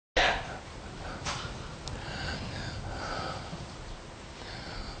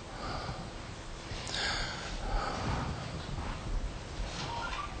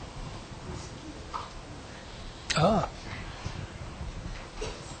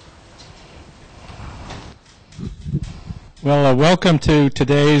Well, welcome to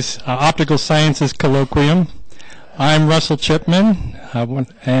today's Optical Sciences Colloquium. I'm Russell Chipman,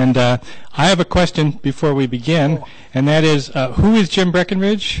 and I have a question before we begin, and that is, who is Jim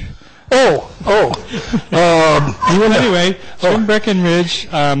Breckinridge? Anyway, Jim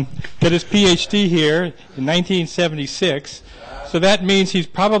Breckinridge got his PhD here in 1976, so that means he's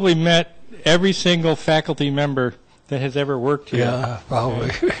probably met every single faculty member that has ever worked here. Yeah,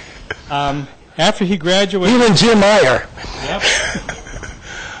 probably. After he graduated... Even Jim Meyer. Yep.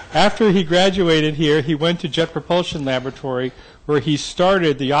 After he graduated here, he went to Jet Propulsion Laboratory, where he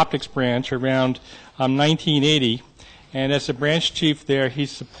started the optics branch around 1980. And as a branch chief there, he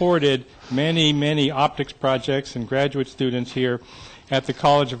supported many optics projects and graduate students here at the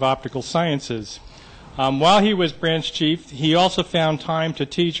College of Optical Sciences. While he was branch chief, he also found time to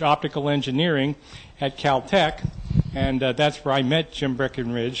teach optical engineering at Caltech, and that's where I met Jim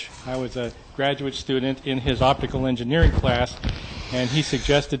Breckinridge. I was a graduate student in his optical engineering class, and he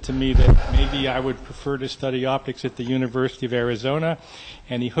suggested to me that maybe I would prefer to study optics at the University of Arizona,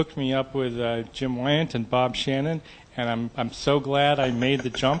 and he hooked me up with Jim Wyant and Bob Shannon, and I'm so glad I made the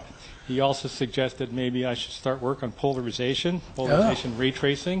jump. He also suggested maybe I should start work on polarization ray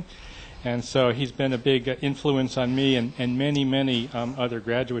tracing, and so he's been a big influence on me and many other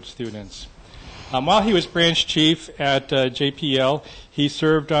graduate students. While he was branch chief at JPL, he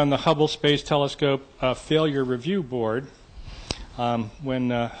served on the Hubble Space Telescope Failure Review Board when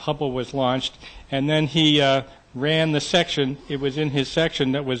Hubble was launched, and then he ran the section. It was in his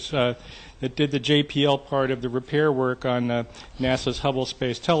section that was that did the JPL part of the repair work on NASA's Hubble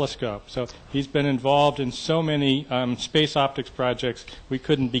Space Telescope. So he's been involved in so many space optics projects we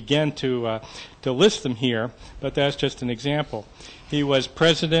couldn't begin to list them here, but that's just an example. He was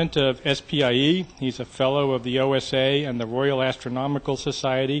president of SPIE. He's a fellow of the OSA and the Royal Astronomical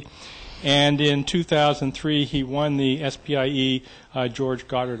Society. And in 2003, he won the SPIE George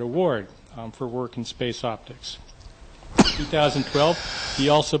Goddard Award for work in space optics. In 2012, he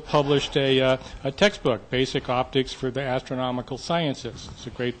also published a textbook, Basic Optics for the Astronomical Sciences. It's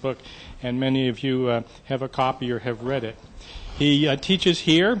a great book, and many of you have a copy or have read it. He teaches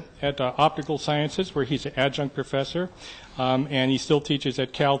here at Optical Sciences, where he's an adjunct professor, and he still teaches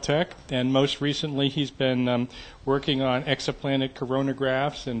at Caltech. And most recently, he's been working on exoplanet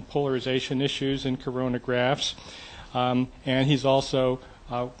coronagraphs and polarization issues in coronagraphs. And he's also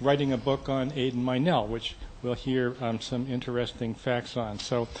writing a book on Aden Meinel, which we'll hear some interesting facts on.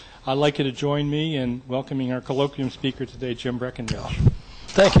 So I'd like you to join me in welcoming our colloquium speaker today, Jim Breckinridge.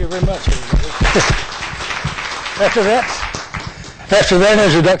 Thank you very much, everybody. After that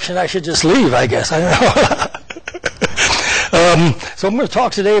introduction, I should just leave, I guess. I don't know. So I'm going to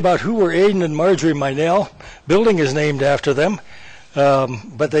talk today about who were Aden and Marjorie Meinel. Building is named after them,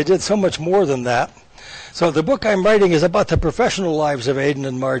 but they did so much more than that. So the book I'm writing is about the professional lives of Aden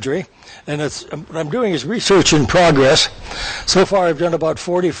and Marjorie, and what I'm doing is research in progress. So far, I've done about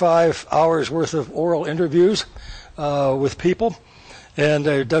 45 hours worth of oral interviews with people. And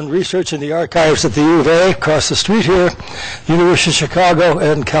I've done research in the archives at the U of A, across the street here, University of Chicago,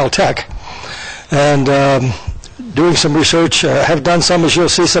 and Caltech. And doing some research, have done some, as you'll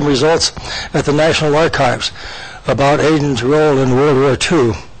see, some results at the National Archives about Aden's role in World War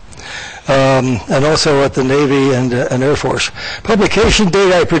II, and also at the Navy and Air Force. Publication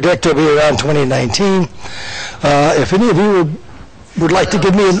date, I predict, will be around 2019. If any of you would like to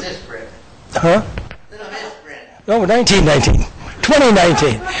give me Huh? No, 1919.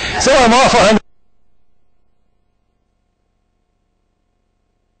 2019. So I'm off 100.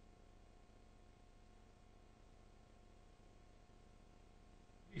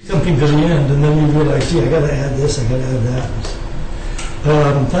 Something to the end, and then you realize, gee, I got to add this, I got to add that.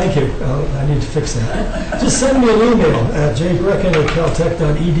 Thank you. I need to fix that. Just send me an email at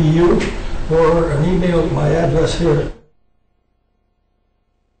jbrecken@caltech.edu or an email at my address here.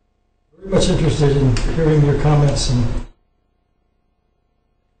 Very much interested in hearing your comments and.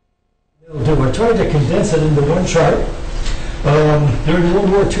 I tried to condense it into one chart. During World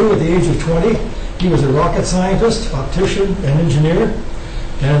War II, at the age of 20, he was a rocket scientist, optician, and engineer,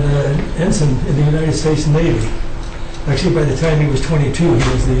 and an ensign in the United States Navy. Actually, by the time he was 22, he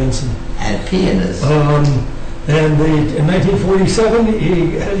was the ensign. And pianist. In 1947,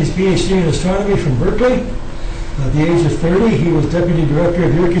 he had his PhD in astronomy from Berkeley. At the age of 30, he was deputy director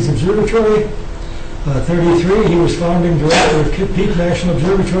of Yerkes Observatory. 33, he was founding director of Kitt Peak National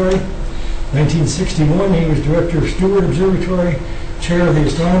Observatory. 1961, he was director of Steward Observatory, chair of the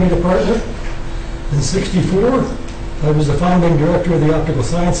Astronomy Department. In 64, I was the founding director of the Optical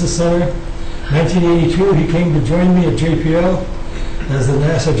Sciences Center. 1982, he came to join me at JPL. as the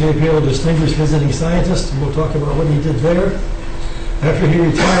NASA JPL Distinguished Visiting Scientist. We'll talk about what he did there. After he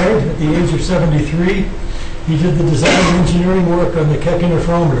retired at the age of 73, he did the design and engineering work on the Keck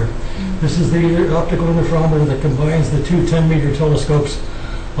interferometer. This is the optical interferometer that combines the two 10-meter telescopes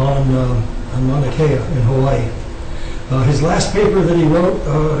on Mauna Kea in Hawaii. His last paper that he wrote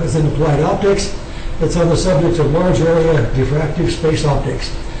is in applied optics. It's on the subject of large area diffractive space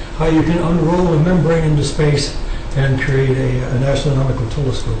optics, how you can unroll a membrane into space and create an astronomical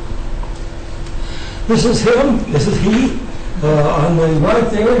telescope. This is him, this is he. On the right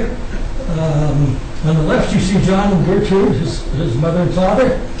there, on the left you see John and Gertrude, his mother and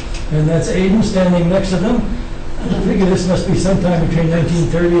father, and that's Aden standing next to them. I figure this must be sometime between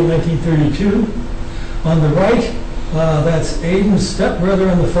 1930 and 1932. On the right, that's Aden's stepbrother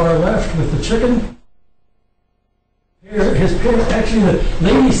on the far left with the chicken. Here, his parents, actually the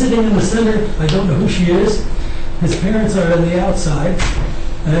lady sitting in the center, I don't know who she is. His parents are on the outside.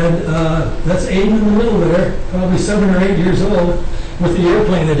 And that's Aden in the middle there, probably 7 or 8 years old, with the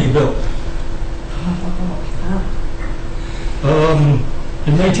airplane that he built.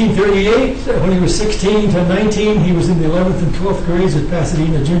 In 1938, when he was 16 to 19, he was in the 11th and 12th grades at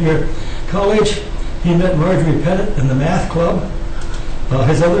Pasadena Junior College. He met Marjorie Pettit in the math club.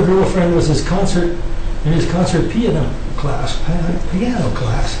 His other girlfriend was his concert piano class. He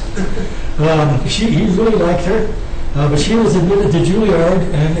really liked her. But she was admitted to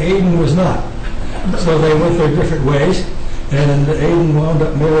Juilliard, and Aden was not. So they went their different ways, and Aden wound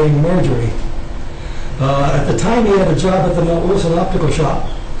up marrying Marjorie. At the time, he had a job at the Mount Wilson optical shop.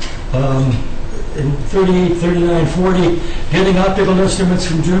 In 38, 39, 40, getting optical instruments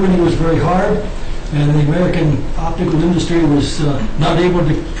from Germany was very hard, and the American optical industry was not able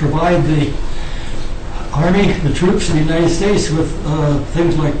to provide the Army, the troops in the United States, with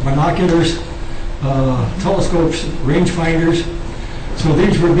things like binoculars, telescopes, rangefinders. So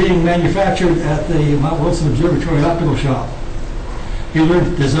these were being manufactured at the Mount Wilson Observatory optical shop. He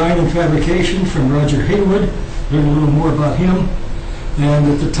learned design and fabrication from Roger Hayward, learned a little more about him. And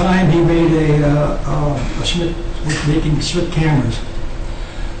at the time, he made a Schmidt, making Schmidt cameras.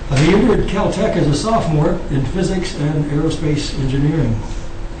 He entered Caltech as a sophomore in physics and aerospace engineering.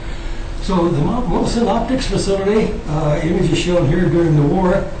 So the Mount Wilson Optics Facility, image is shown here during the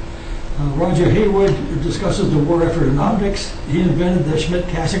war. Roger Hayward discusses the war effort in optics. He invented the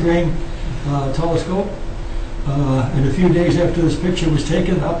Schmidt-Cassegrain telescope. And a few days after this picture was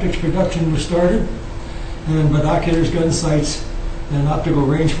taken, optics production was started, and binoculars, gun sights, and optical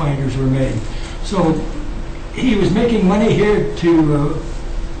rangefinders were made. So he was making money here to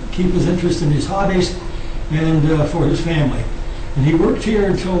keep his interest in his hobbies and for his family. And he worked here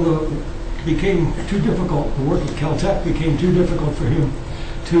until it became too difficult. The work at Caltech became too difficult for him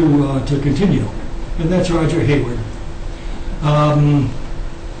to continue. And that's Roger Hayward.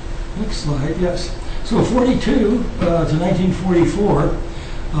 Next slide, yes. So 42 to 1944,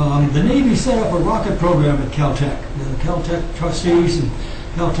 the Navy set up a rocket program at Caltech. The Caltech trustees and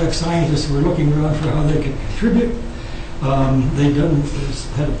Caltech scientists were looking around for how they could contribute. They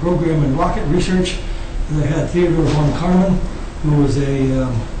had a program in rocket research. They had Theodore von Karman, who was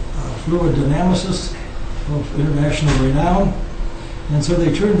a fluid dynamicist of international renown. And so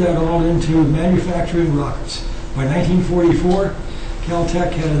they turned that all into manufacturing rockets. By 1944,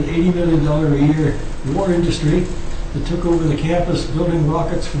 Caltech had an $80 million a year war industry that took over the campus building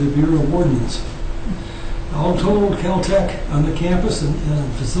rockets for the Bureau of Ordnance. All told, Caltech on the campus and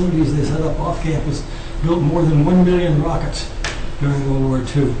facilities they set up off campus built more than 1 million rockets during World War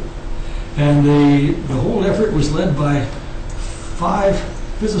II. And the whole effort was led by 5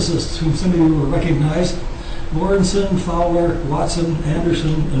 physicists whom some of you will recognize: Lawrenson, Fowler, Watson,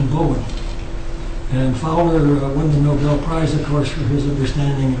 Anderson, and Bowen. And Fowler won the Nobel Prize, of course, for his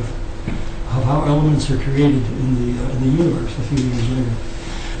understanding of how elements are created in the universe a few years later.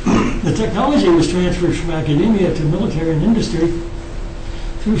 The technology was transferred from academia to military and industry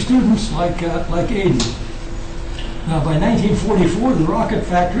through students like Aden. Now, by 1944, the rocket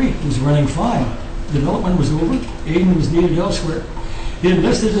factory was running fine. Development was over. Aden was needed elsewhere. He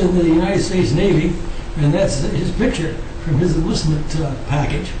enlisted in the United States Navy, and that's his picture from his enlistment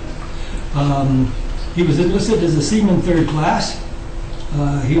package. He was enlisted as a seaman 3rd class.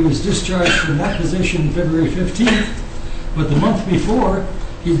 He was discharged from that position February 15th, but the month before,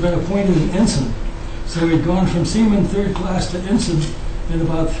 he'd been appointed an ensign. So he'd gone from seaman 3rd class to ensign in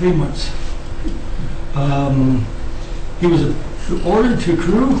about 3 months. He was ordered to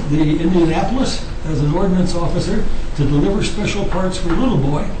crew the Indianapolis as an ordnance officer to deliver special parts for Little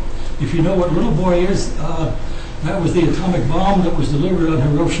Boy. If you know what Little Boy is, that was the atomic bomb that was delivered on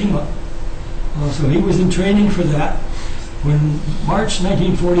Hiroshima. So he was in training for that. When March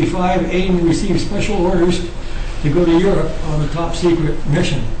 1945, Aden received special orders to go to Europe on a top secret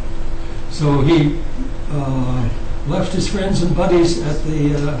mission. So he left his friends and buddies at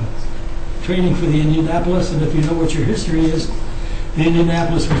the training for the Indianapolis, and if you know what your history is, the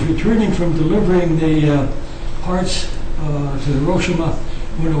Indianapolis was returning from delivering the parts to Hiroshima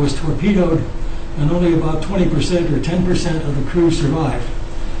when it was torpedoed, and only about 20% or 10% of the crew survived.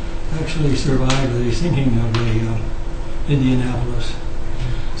 Actually survived the sinking of the Indianapolis.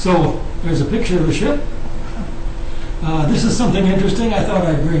 So there's a picture of the ship. This is something interesting I thought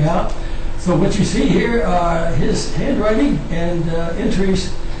I'd bring out. So what you see here are his handwriting and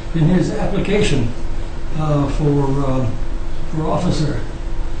entries in his application for officer.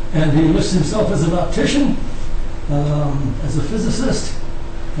 And he lists himself as an optician, as a physicist,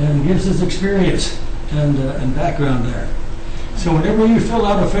 and gives his experience and background there. So whenever you fill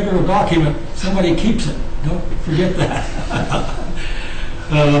out a federal document, somebody keeps it. Don't forget that.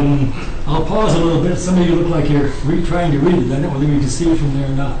 I'll pause a little bit. Some of you look like you're trying to read it. I don't know whether you can see it from there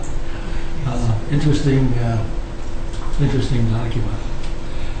or not. Interesting document.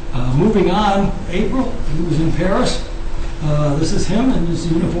 Moving on, April, he was in Paris. This is him in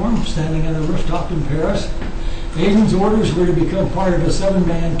his uniform, standing on the rooftop in Paris. Aden's orders were to become part of a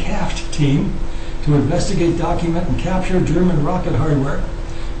 7-man CAFT team to investigate, document, and capture German rocket hardware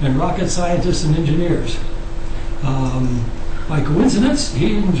and rocket scientists and engineers. By coincidence,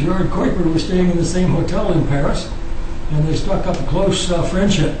 he and Gerard Kuiper were staying in the same hotel in Paris, and they struck up a close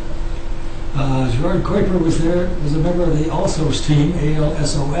friendship. Gerard Kuiper was there as a member of the ALSOS team,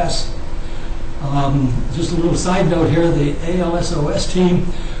 ALSOS. Just a little side note here, the ALSOS team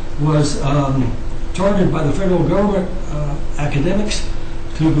was chartered by the federal government academics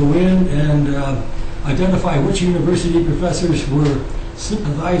to go in and identify which university professors were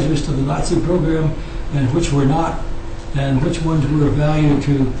sympathizers to the Nazi program and which were not, and which ones were of value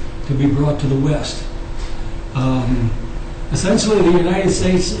to be brought to the West. Essentially, the United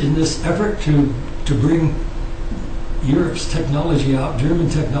States, in this effort to bring Europe's technology out, German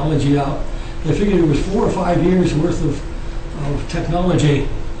technology out, they figured it was 4 or 5 years worth of technology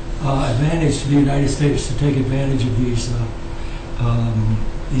advantage to the United States to take advantage of these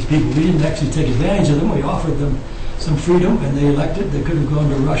people. We didn't actually take advantage of them. We offered them some freedom, and they elected. They could have gone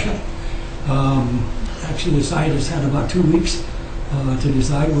to Russia. Actually, the scientists had about 2 weeks to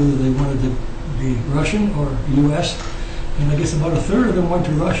decide whether they wanted to be Russian or U.S., and I guess about a third of them went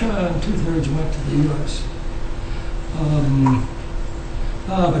to Russia and 2/3 went to the U.S.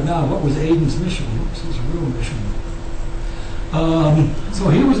 But now, what was Aden's mission? What was his real mission? So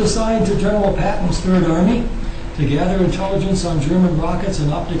he was assigned to General Patton's Third Army to gather intelligence on German rockets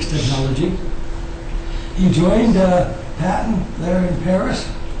and optics technology. He joined Patton there in Paris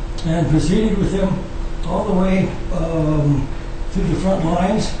and proceeded with him all the way through the front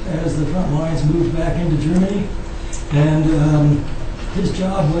lines as the front lines moved back into Germany. And his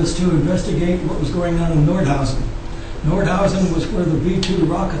job was to investigate what was going on in Nordhausen. Nordhausen was where the V-2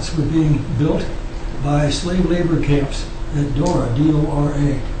 rockets were being built by slave labor camps at Dora,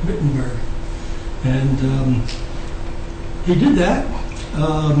 D-O-R-A, Wittenberg. And he did that.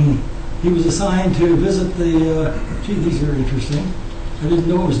 He was assigned to visit the, these are interesting. I didn't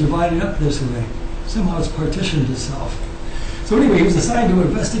know it was divided up this way. Somehow it's partitioned itself. So anyway, he was assigned to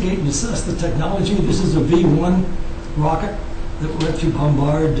investigate and assess the technology. This is a V-1 rocket that went to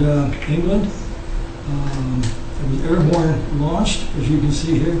bombard England. It was airborne launched, as you can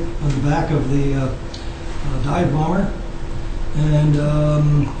see here on the back of the dive bomber.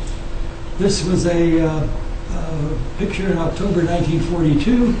 And this was a picture in October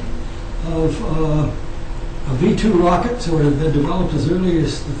 1942 of a V-2 rocket, so it had been developed as early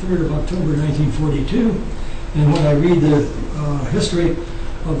as the 3rd of October 1942. And when I read the history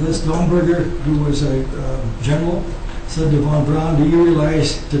of this, Domberger, who was a general, said to von Braun, "Do you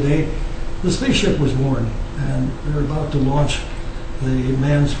realize today the spaceship was born, and they're about to launch the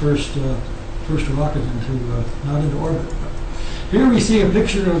man's first rocket into not into orbit." Here we see a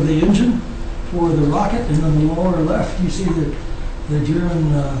picture of the engine for the rocket, and on the lower left you see the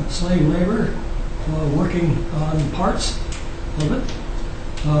German slave labor working on parts of it.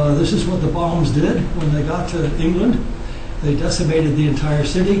 This is what the bombs did when they got to England. They decimated the entire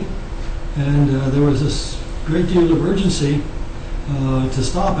city, and there was this great deal of urgency to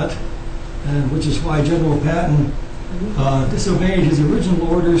stop it, and which is why General Patton disobeyed his original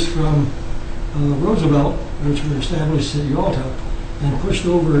orders from Roosevelt, which were established at Yalta, and pushed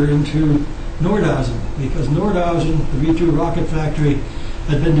over into Nordhausen, because Nordhausen, the V-2 rocket factory,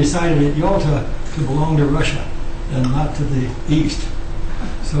 had been decided at Yalta to belong to Russia and not to the East.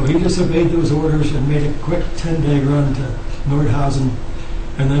 So he disobeyed those orders and made a quick 10-day run Nordhausen.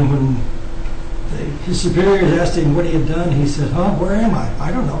 And then when his superiors asked him what he had done, he said, where am I?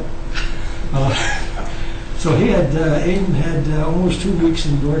 I don't know. So Aden had almost 2 weeks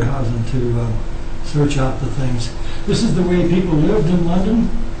in Nordhausen to search out the things. This is the way people lived in London.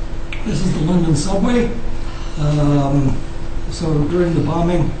 This is the London subway. So during the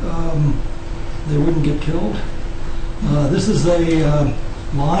bombing, they wouldn't get killed. This is a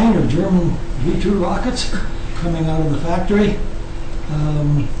line of German V-2 rockets coming out of the factory,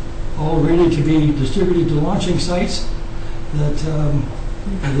 all ready to be distributed to launching sites that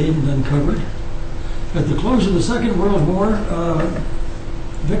Aden uncovered. At the close of the Second World War,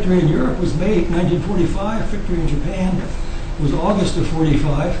 victory in Europe was May 1945. Victory in Japan was August of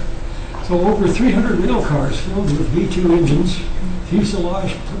 45. So over 300 rail cars filled with V-2 engines,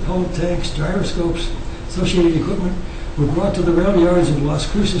 fuselage, propelled tanks, gyroscopes, associated equipment were brought to the rail yards of Las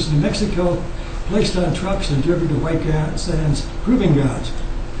Cruces, New Mexico, placed on trucks and driven to White Sands proving grounds.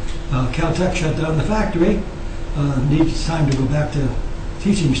 Caltech shut down the factory. Needs time to go back to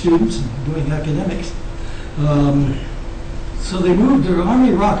teaching students and doing academics. So they moved their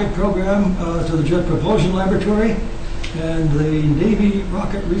Army rocket program to the Jet Propulsion Laboratory, and the Navy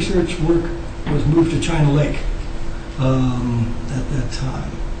rocket research work was moved to China Lake at that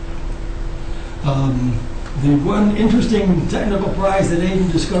time. The one interesting technical prize that Aden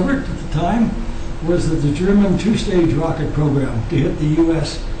discovered at the time was that the German 2-stage rocket program to hit the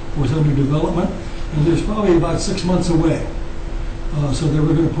U.S. was under development, and there's probably about 6 months away. So they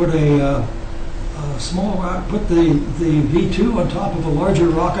were going to put a small rocket, put the V-2 on top of a larger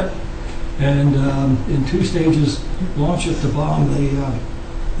rocket, and in 2 stages launch it to bomb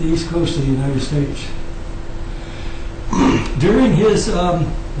the east coast of the United States. During his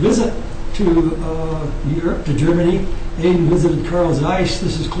visit to Europe, to Germany, Aden visited Carl Zeiss.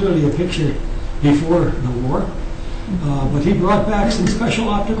 This is clearly a picture before the war. But he brought back some special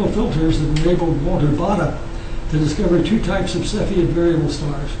optical filters that enabled Walter Baade to discover 2 types of Cepheid variable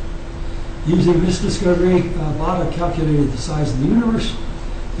stars. Using this discovery, Baade calculated the size of the universe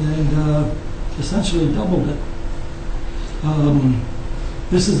and essentially doubled it.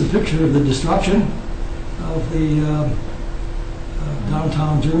 This is a picture of the destruction of the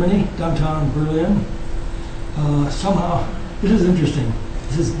downtown Germany, downtown Berlin. Somehow, this is interesting.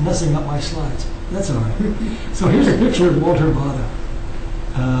 This is messing up my slides. That's all right. So here's a picture of Walter Baade.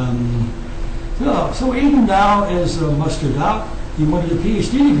 So Aden now is mustered out. He wanted a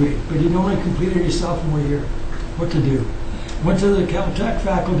PhD degree, but he'd only completed his sophomore year. What to do? Went to the Caltech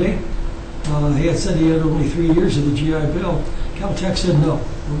faculty. He had said he had only 3 years of the GI Bill. Caltech said, no,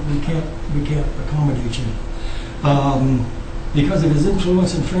 we can't accommodate you. Because of his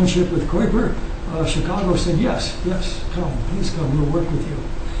influence and friendship with Kuiper, Chicago said, yes, come, please come, we'll work with you.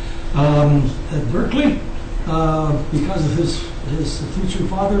 At Berkeley, because of his future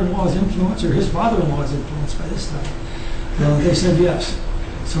father-in-law's influence, or his father-in-law's influence by this time, they said yes.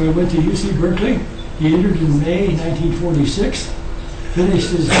 So he went to UC Berkeley. He entered in May 1946,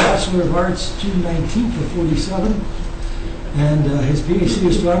 finished his Bachelor of Arts June 19th of 47, and his PhD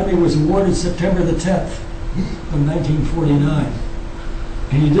astronomy was awarded September the 10th of 1949.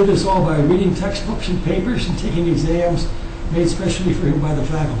 And he did this all by reading textbooks and papers and taking exams made specially for him by the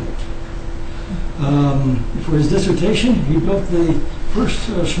faculty. For his dissertation, he built the first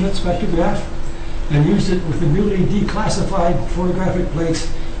Schmidt spectrograph and used it with the newly declassified photographic plates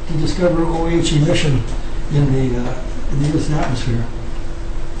to discover OH emission in the Earth's atmosphere.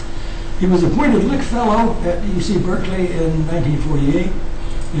 He was appointed Lick Fellow at UC Berkeley in 1948,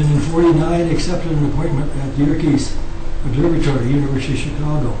 and in 49 accepted an appointment at Yerkes Observatory, University of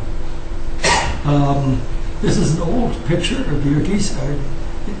Chicago. This is an old picture of Yerkes.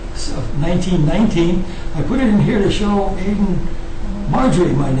 It's of 1919. I put it in here to show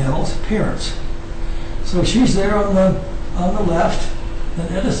Marjorie Meinel's parents. So she's there on the left, and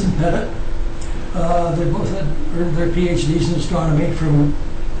Edison Pettit. They both had earned their PhDs in astronomy from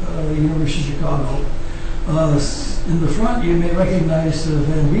the University of Chicago. In the front, you may recognize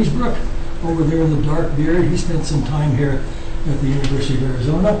Van Weesbroek over there in the dark beard. He spent some time here at the University of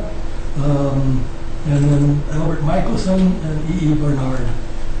Arizona. And then Albert Michelson and E.E. Barnard.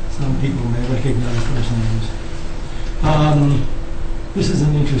 Some people may recognize those names. This is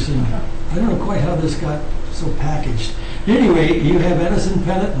an interesting, I don't know quite how this got so packaged. Anyway, you have Edison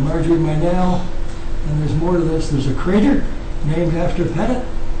Pettit and Marjorie Meinel, and there's more to this. There's a crater named after Pettit,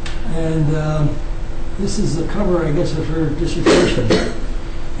 and this is the cover, I guess, of her dissertation.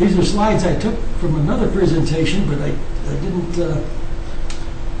 These are slides I took from another presentation, but I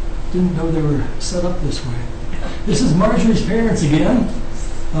didn't know they were set up this way. This is Marjorie's parents again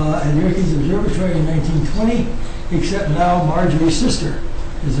at Yerkes Observatory in 1920. except now Marjorie's sister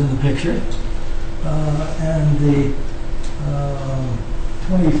is in the picture. And the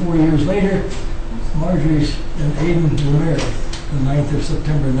 24 years later, Marjorie's and Aden were married, the 9th of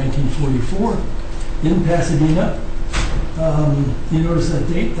September 1944 in Pasadena. You notice that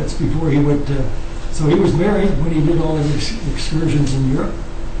date, that's before he went to, so he was married when he did all of his excursions in Europe.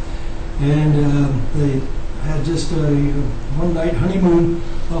 And they had just a one-night honeymoon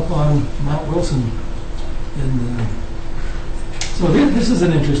up on Mount Wilson. So this is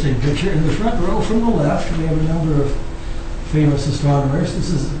an interesting picture. In the front row from the left, we have a number of famous astronomers. This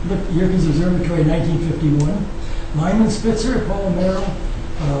is Yerkes Observatory, 1951. Lyman Spitzer, Paul Merrill,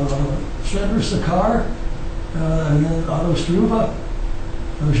 Shredder Sakar, and then Otto Struve.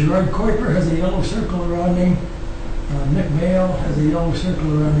 Gerard Kuiper has a yellow circle around him. Nick Mayo has a yellow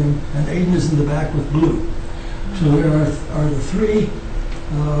circle around him, and Aden is in the back with blue. So there are the three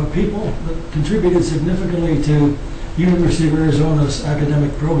people that contributed significantly to University of Arizona's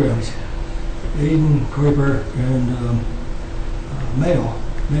academic programs. Aden, Kuiper, and Mayo.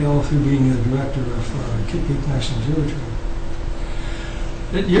 Mayo through being the director of Kitt Peak National Observatory.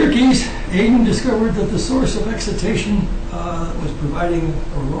 At Yerkes, Aden discovered that the source of excitation that was providing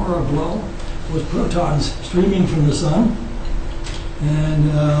aurora glow was protons streaming from the sun.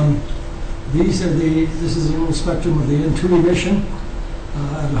 And this is a little spectrum of the N2 emission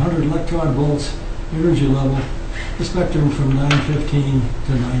at 100 electron volts energy level, the spectrum from 915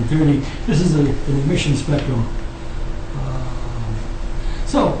 to 930. This is an emission spectrum.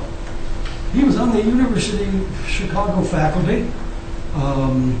 So he was on the University of Chicago faculty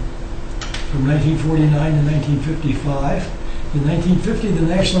from 1949 to 1955. In 1950, the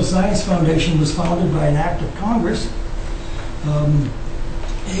National Science Foundation was founded by an act of Congress.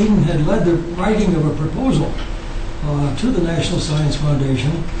 Aden had led the writing of a proposal to the National Science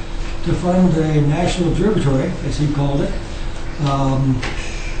Foundation to fund a national observatory, as he called it.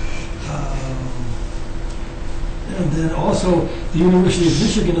 And then also the University of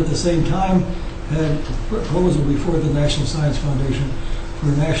Michigan at the same time had a proposal before the National Science Foundation for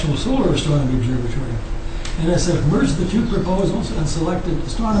a National Solar Astronomy Observatory. NSF merged the two proposals and selected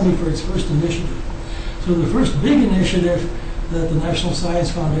astronomy for its first initiative. So the first big initiative that the National Science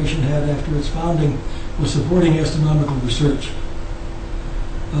Foundation had after its founding was supporting astronomical research.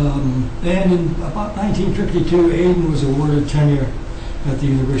 And in about 1952, Aden was awarded tenure at the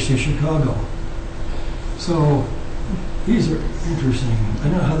University of Chicago. So these are interesting. I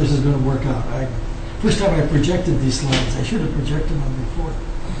don't know how this is going to work out. First time I projected these slides. I should have projected them before.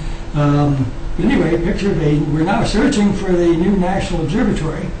 Anyway, picture of Aden. We're now searching for the new National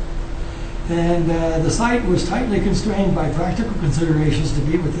Observatory. And the site was tightly constrained by practical considerations to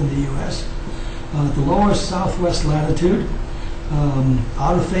be within the U.S. The lowest southwest latitude,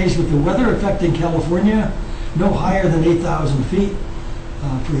 out of phase with the weather affecting California, no higher than 8,000 feet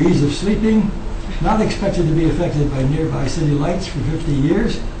for ease of sleeping, not expected to be affected by nearby city lights for 50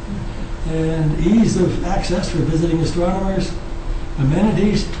 years, and ease of access for visiting astronomers,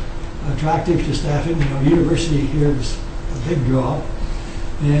 amenities, attractive to staffing. University here was a big draw.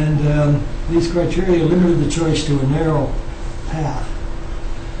 And these criteria limited the choice to a narrow path.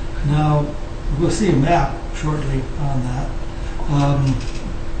 Now, we'll see a map shortly on that.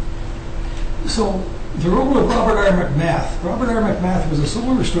 So, the role of Robert R. McMath. Robert R. McMath was a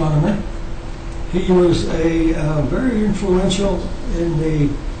solar astronomer. He was a very influential in the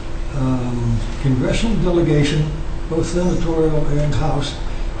congressional delegation, both senatorial and House,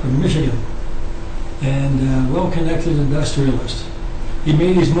 from Michigan, and well-connected industrialist. He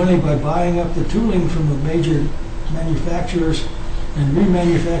made his money by buying up the tooling from the major manufacturers and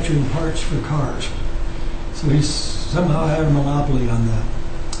remanufacturing parts for cars. So he's somehow had a monopoly on that.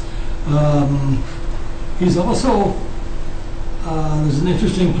 He's also, there's an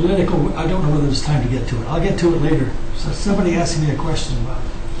interesting political, I don't know whether it's time to get to it. I'll get to it later. So somebody asked me a question about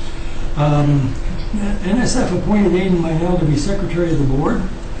it. NSF appointed Aden Meinel to be secretary of the board.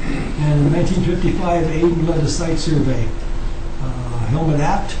 And in 1955, Aden led a site survey. Helmut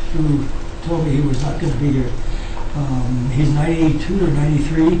Abt, who told me he was not going to be here. He's 92 or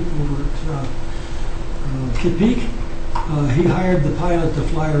 93 over at Kitt Peak. He hired the pilot to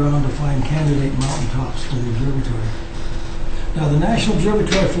fly around to find candidate mountaintops for the observatory. Now, the National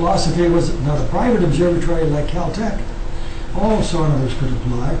Observatory philosophy was not a private observatory like Caltech. All astronomers could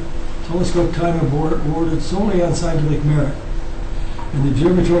apply. Telescope time awarded solely on scientific merit. And the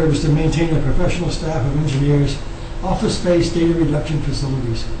observatory was to maintain a professional staff of engineers, office space, data reduction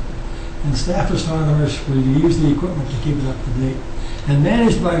facilities, and staff astronomers were to use the equipment to keep it up to date, and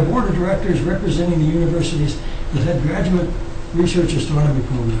managed by a board of directors representing the universities that had graduate research astronomy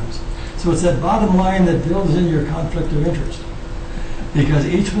programs. So it's that bottom line that builds in your conflict of interest. Because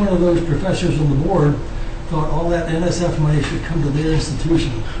each one of those professors on the board thought all that NSF money should come to their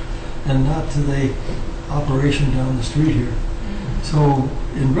institution and not to the operation down the street here. So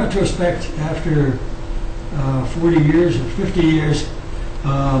in retrospect, after 40 years or 50 years,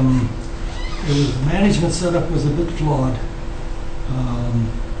 the management setup was a bit flawed.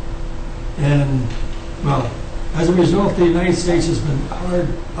 And, well, as a result, the United States has been hard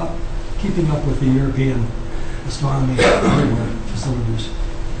up keeping up with the European astronomy hardware facilities.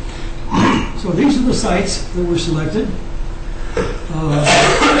 So these are the sites that were selected.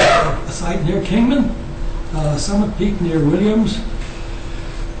 A site near Kingman, Summit Peak near Williams,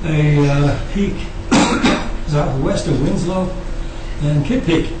 a peak southwest of Winslow, and Kitt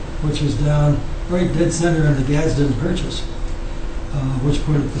Peak, which is down right dead center in the Gadsden Purchase, which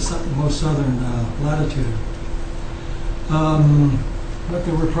put it at the most southern latitude. But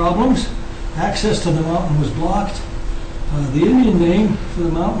there were problems. Access to the mountain was blocked. The Indian name for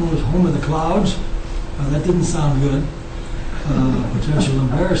the mountain was Home of the Clouds. That didn't sound good. Potential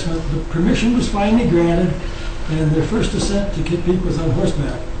embarrassment. But permission was finally granted, and their first ascent to Kitt Peak was on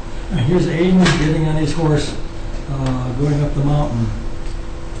horseback. And here's Aden getting on his horse, going up the mountain.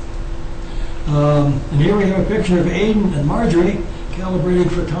 And here we have a picture of Aden and Marjorie calibrating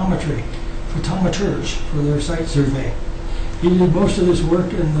photometers for their site survey. He did most of this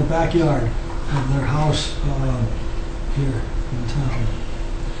work in the backyard of their house here in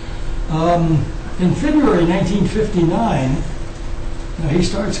town. In February 1959, he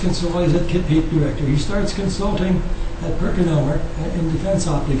starts consulting, he's at Kitt Peak director, he starts consulting at PerkinElmer in defense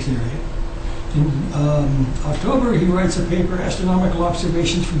optics area. In October, he writes a paper, Astronomical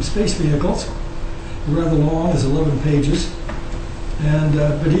Observations from Space Vehicles, rather long, it's 11 pages, and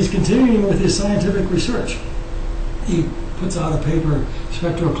but he's continuing with his scientific research. He puts out a paper,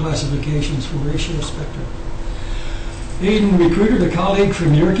 Spectral Classifications for Ratio Spectra. Aden recruited a colleague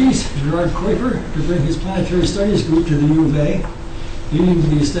from Yerkes, Gerard Kuiper, to bring his planetary studies group to the U of A, leading to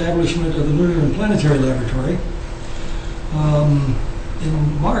the establishment of the Lunar and Planetary Laboratory.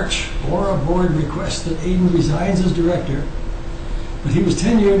 In March, Aura board requests that Aden resigns as director, but he was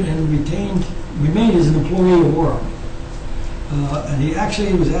tenured and remained as an employee of Aura. And he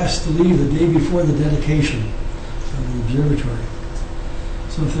actually was asked to leave the day before the dedication of the observatory.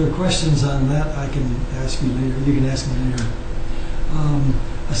 So if there are questions on that, I can ask you later. You can ask me later.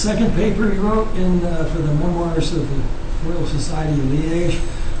 A second paper he wrote for the Memoirs of the Royal Society of Liège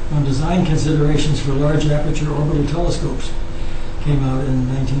on design considerations for large aperture orbital telescopes came out in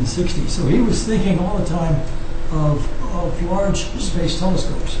 1960. So he was thinking all the time of large space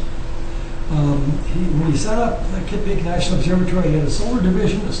telescopes. When he set up the Kitt Peak National Observatory, he had a solar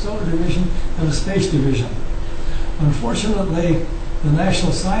division, a stellar division, and a space division. Unfortunately, the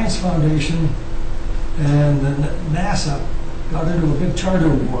National Science Foundation and NASA got into a big charter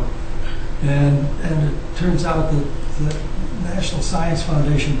war. And it turns out that the National Science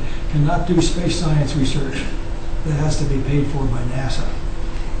Foundation cannot do space science research that has to be paid for by NASA.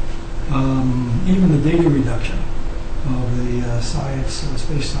 Even the data reduction of the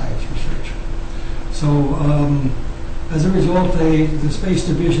space science research. So as a result, the space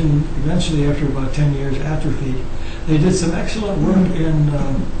division eventually, after about 10 years, atrophied. They did some excellent work in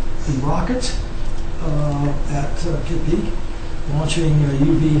rockets at Kitt Peak, launching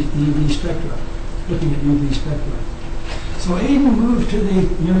UV spectra, looking at UV spectra. So Aden moved to the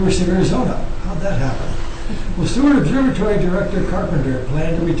University of Arizona. How'd that happen? Well, Steward Observatory Director Carpenter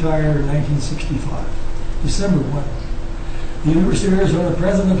planned to retire in 1965, December 1. The University of Arizona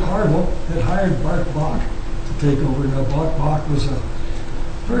President Harville had hired Bart Bach to take over. Now, Bach was a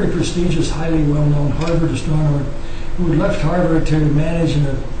very prestigious, highly well-known Harvard astronomer who had left Harvard to manage in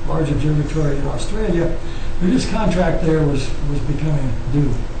a large observatory in Australia, but his contract there was becoming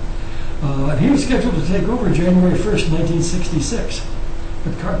due. And he was scheduled to take over January 1st, 1966,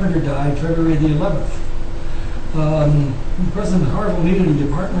 but Carpenter died February the 11th. President Harville needed a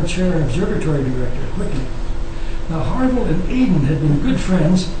department chair and observatory director quickly. Now, Harville and Aden had been good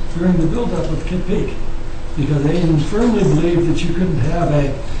friends during the buildup of Kitt Peak, because Aden firmly believed that you couldn't have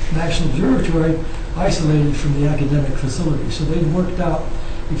a national observatory isolated from the academic facility. So they'd worked out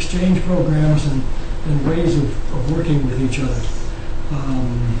exchange programs and ways of working with each other.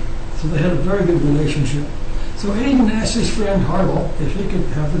 So they had a very good relationship. So Aden asked his friend Harville if he could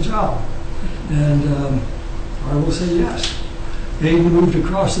have the job. And Harville said yes. Aden moved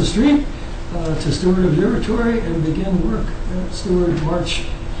across the street to Steward Observatory and began work at Steward March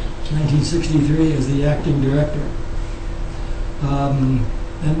 1963 as the acting director.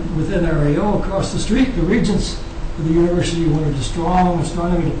 And within RAO across the street, the regents of the university wanted a strong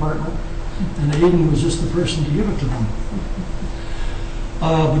astronomy department and Aden was just the person to give it to them.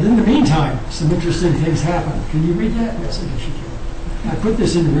 But in the meantime, some interesting things happened. Can you read that? Yes, I guess you can. I put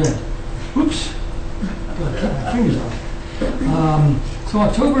this in red. Oops. Gotta keep my fingers off. So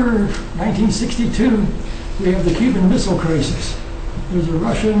October 1962, we have the Cuban Missile Crisis. There's a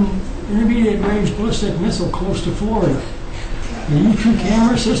Russian intermediate-range ballistic missile close to Florida. The U2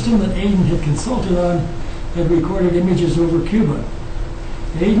 camera system that Aden had consulted on had recorded images over Cuba.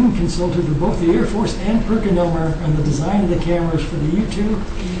 Aden consulted with both the Air Force and PerkinElmer on the design of the cameras for the U2,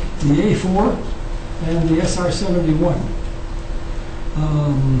 the A4, and the SR-71.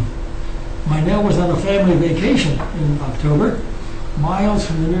 Meinel was on a family vacation in October, miles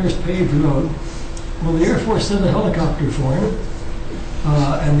from the nearest paved road. Well, the Air Force sent a helicopter for him,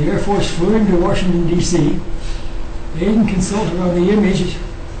 and the Air Force flew him to Washington, D.C. Aden consulted on the image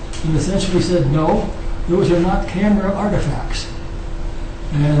and essentially said, no, those are not camera artifacts.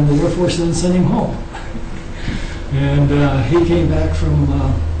 And the Air Force then sent him home. And he came back from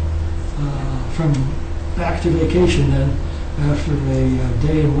back to vacation then after a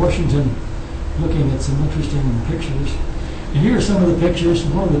day in Washington looking at some interesting pictures. And here are some of the pictures,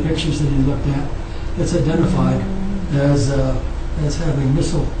 one of the pictures that he looked at that's identified as having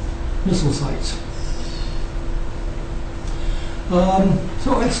missile sites.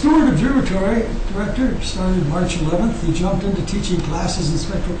 So at Steward Observatory, director started March 11th. He jumped into teaching classes in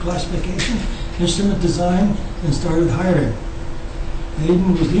spectral classification, instrument design, and started hiring.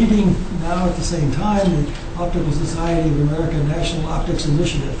 Aden was leading now at the same time the Optical Society of America National Optics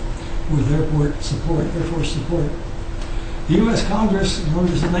Initiative with Air Force support. The U.S. Congress,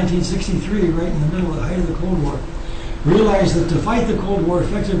 noticed in 1963, right in the middle of the height of the Cold War, realized that to fight the Cold War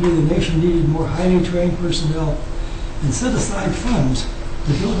effectively, the nation needed more highly trained personnel and set aside funds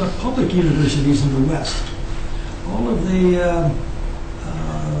to build up public universities in the West. All of the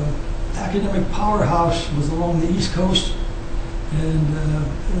academic powerhouse was along the East Coast and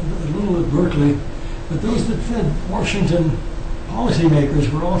a little at Berkeley, but those that fed Washington policymakers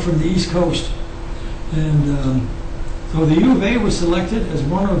were all from the East Coast. And so the U of A was selected as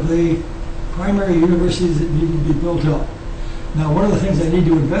one of the primary universities that needed to be built up. Now, one of the things I need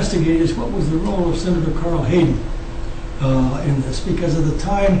to investigate is what was the role of Senator Carl Hayden in this, because at the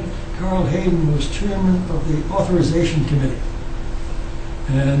time, Carl Hayden was chairman of the Authorization Committee.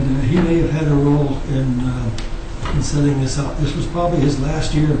 And he may have had a role in setting this up. This was probably his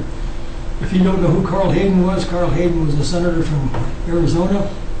last year. If you don't know who Carl Hayden was a senator from Arizona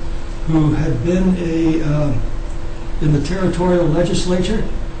who had been in the territorial legislature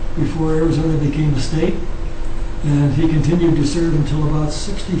before Arizona became a state. And he continued to serve until about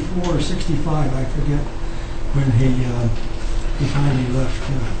 64 or 65, I forget, when he finally left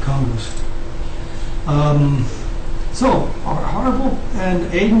Congress. So Harville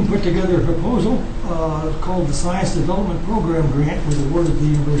and Aden put together a proposal called the Science Development Program Grant, was awarded to the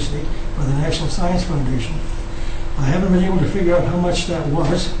university by the National Science Foundation. I haven't been able to figure out how much that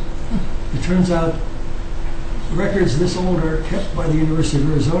was. It turns out records this old are kept by the University of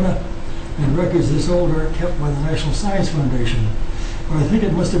Arizona, and records this old are kept by the National Science Foundation. But I think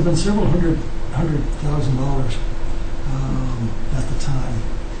it must have been several $100,000 at the time.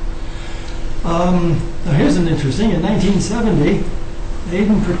 Now here's an interesting. In 1970,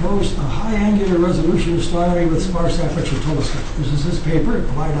 Aden proposed a high angular resolution astronomy with sparse aperture telescope. This is his paper,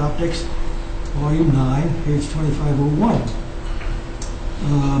 Applied Optics, Volume 9, page 2501.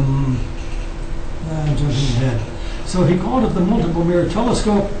 I'm jumping ahead. So he called it the multiple mirror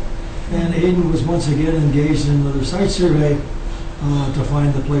telescope, and Aden was once again engaged in another site survey to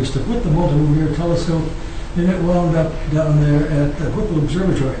find the place to put the multiple mirror telescope, and it wound up down there at the Whipple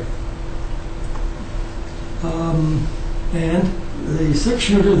Observatory. And the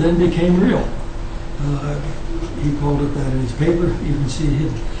six-shooter then became real. He called it that in his paper. You can see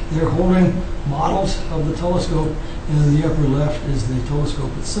they're holding models of the telescope, and in the upper left is the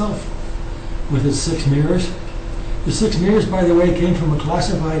telescope itself with its 6 mirrors. The 6 mirrors, by the way, came from a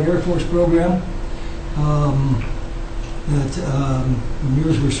classified Air Force program. The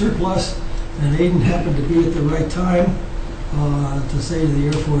mirrors were surplus, and Aden happened to be at the right time to say to the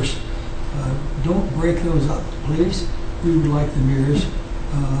Air Force, don't break those up, please. We would like the mirrors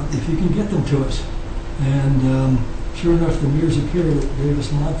if you can get them to us. And sure enough, the mirrors appeared at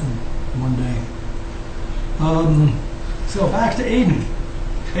Davis Month in one day. So back to Aden.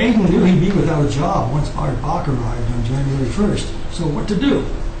 Aden knew he'd be without a job once Art Bach arrived on January 1st. So what to do?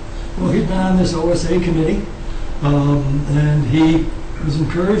 Well, he'd been on this OSA committee, and he was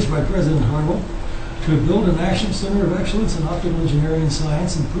encouraged by President Harville to build a National Center of Excellence in Optical Engineering and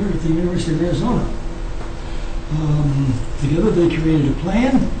Science and put it at the University of Arizona. Together they created a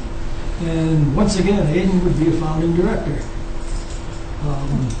plan, And once again, Aden would be a founding director.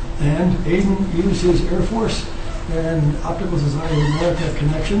 And Aden used his Air Force and Optical Society of America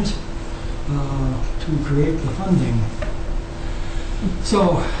connections to create the funding.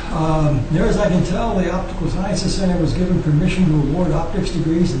 So, near as I can tell, the Optical Sciences Center was given permission to award optics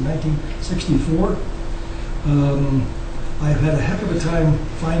degrees in 1964. I've had a heck of a time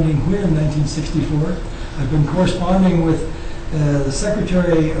finding when in 1964. I've been corresponding with the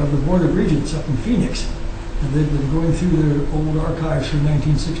Secretary of the Board of Regents up in Phoenix. And they've been going through their old archives from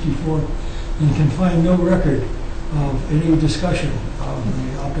 1964 and can find no record of any discussion of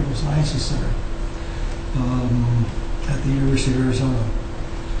the Optical Sciences Center at the University of Arizona.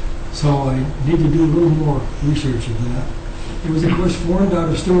 So I need to do a little more research of that. It was, of course, formed out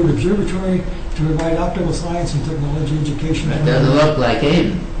of Steward Observatory to provide optical science and technology education. That doesn't look like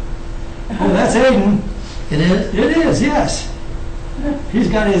Aden. Oh, that's Aden. It is? It is, yes. He's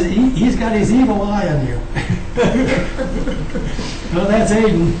got his evil eye on you. No, that's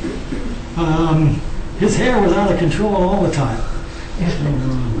Aden. His hair was out of control all the time.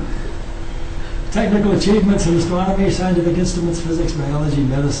 Technical achievements in astronomy, scientific instruments, physics, biology,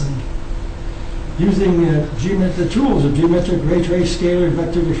 medicine. Using the tools of geometric ray trace, scalar,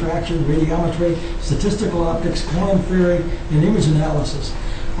 vector diffraction, radiometry, statistical optics, quantum theory, and image analysis,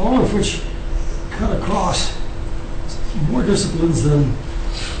 all of which cut across more disciplines than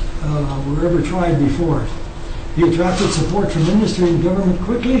were ever tried before. He attracted support from industry and government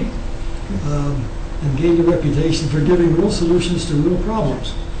quickly and gained a reputation for giving real solutions to real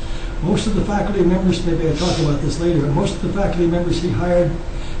problems. Most of the faculty members, maybe I'll talk about this later, but most of the faculty members he hired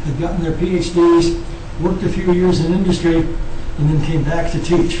had gotten their PhDs, worked a few years in industry, and then came back to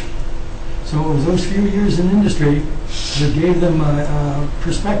teach. So it was those few years in industry that gave them a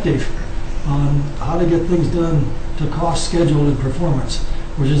perspective on how to get things done to cost, schedule, and performance,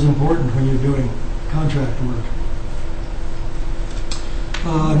 which is important when you're doing contract work.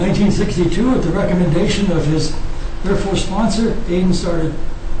 1962, at the recommendation of his Air Force sponsor, Aden started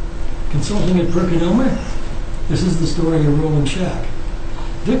consulting at PerkinElmer. This is the story of Roland Shack.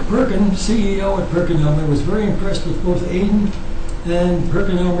 Dick Perkin, CEO at PerkinElmer, was very impressed with both Aden and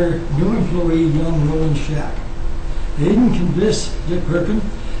PerkinElmer new employee, young Roland Shack. Aden convinced Dick Perkin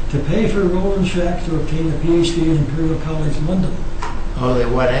to pay for Roland Shack to obtain a PhD at Imperial College London. Only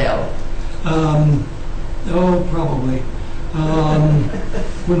what L? Oh, probably.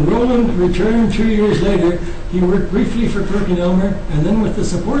 When Roland returned 2 years later, he worked briefly for PerkinElmer, and then with the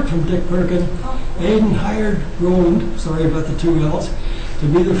support from Dick Perkin, Aden hired Roland, sorry about the two L's, to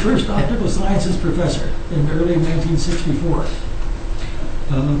be the first optical sciences professor in early 1964.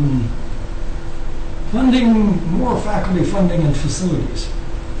 Funding, more faculty funding and facilities.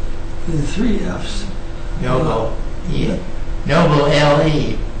 The three F's. Noble. Noble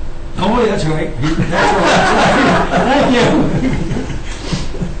L.E. Oh, that's right. That's right. Thank you.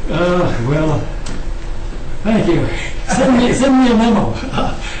 Well, thank you. Send me a memo.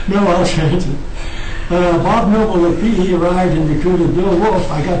 No, I'll change it. Bob Noble of PE arrived and recruited Bill Wolf.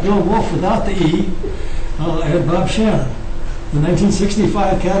 I got Bill Wolf without the E. And Bob Shannon. The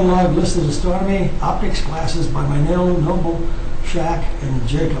 1965 catalog listed astronomy, optics classes by Meinel, Noble, Shack, and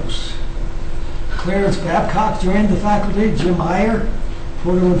Jacobs. Clarence Babcock joined the faculty. Jim Iyer,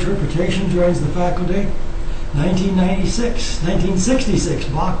 photo interpretation, joins the faculty. 1966,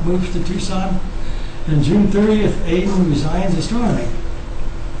 Bach moves to Tucson. And June 30th, Aden resigns astronomy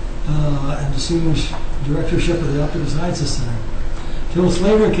and assumes directorship of the Optical Sciences Center. Phil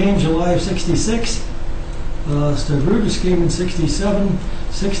Slater came July of 66. Stavridis came in 67.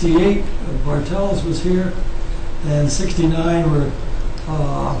 68, Bartels was here. And 69 were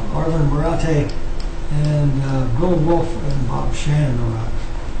Arvin Marate and Bill Wolf and Bob Shannon arrived.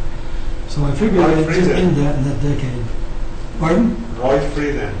 So I figured I'd just end that in that decade. Pardon? Roy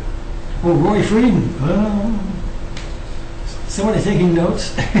Frieden. Oh, Roy Frieden. Somebody taking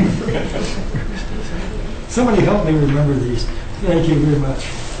notes? Somebody help me remember these. Thank you very much.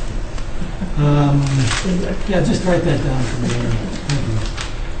 Yeah, just write that down for me. Thank you.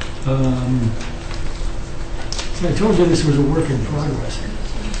 So I told you this was a work in progress.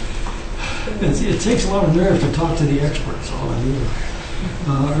 It takes a lot of nerve to talk to the experts, all I do.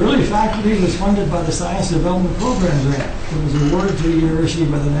 Early faculty was funded by the Science Development Program Grant. It was awarded to the university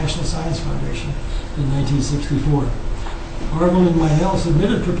by the National Science Foundation in 1964. Arvin and Meinel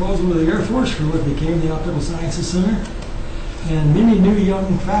submitted proposal to the Air Force for what became the Optical Sciences Center. And many new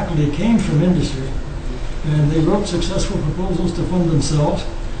young faculty came from industry. And they wrote successful proposals to fund themselves,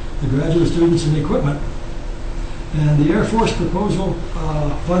 the graduate students and equipment. And the Air Force proposal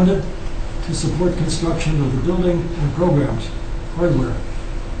funded to support construction of the building and programs, hardware.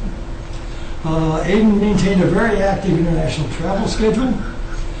 Aden maintained a very active international travel schedule.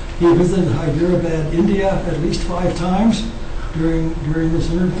 He visited Hyderabad, India at least 5 times during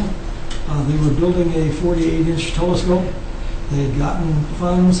this interval. They were building a 48-inch telescope. They had gotten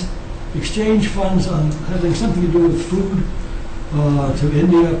funds, exchange funds on having something to do with food to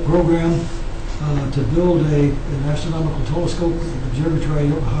India program to build an astronomical telescope, an observatory. I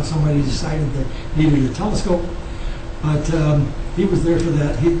don't know how somebody decided they needed a telescope, but he was there for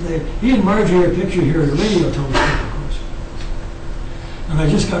that. He and Marjorie are pictured here at a radio telescope, of course. And I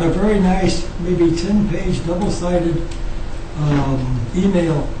just got a very nice, maybe 10-page, double-sided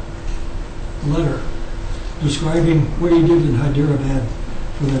email letter describing what he did in Hyderabad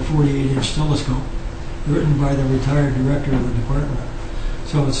for that 48-inch telescope, written by the retired director of the department.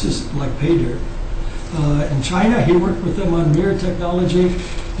 So it's just like pay dirt. In China, he worked with them on mirror technology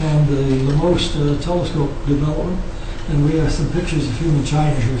and the Lemmost telescope development. And we have some pictures of him in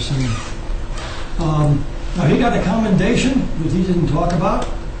China here soon. Now he got a commendation that he didn't talk about.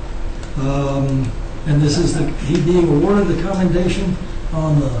 And this is he being awarded the commendation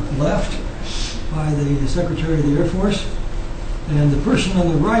on the left by the Secretary of the Air Force. And the person on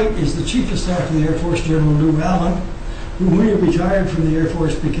the right is the Chief of Staff of the Air Force, General Lew Allen, who, when he retired from the Air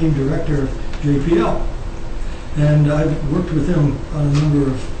Force, became director of JPL. And I've worked with him on a number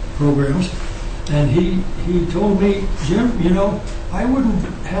of programs. And he told me, Jim, you know, I wouldn't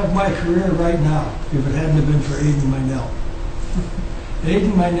have my career right now if it hadn't have been for Aden Meinel.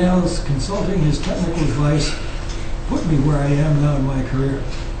 Aden Meinel's consulting, his technical advice, put me where I am now in my career.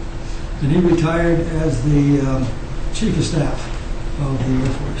 And he retired as the Chief of Staff of the Air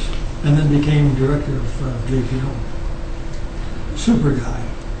Force, and then became director of JPL. Super guy,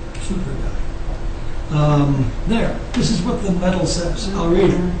 super guy. There, this is what the medal says. I'll read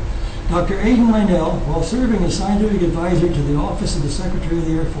it. Dr. Aden Meinel, while serving as scientific advisor to the Office of the Secretary of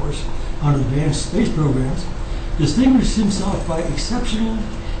the Air Force on advanced space programs, distinguished himself by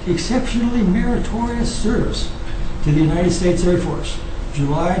exceptionally meritorious service to the United States Air Force,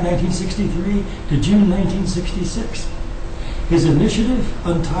 July 1963 to June 1966. His initiative,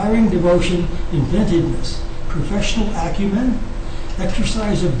 untiring devotion, inventiveness, professional acumen,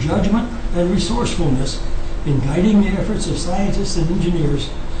 exercise of judgment, and resourcefulness in guiding the efforts of scientists and engineers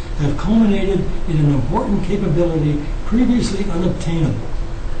have culminated in an important capability previously unobtainable.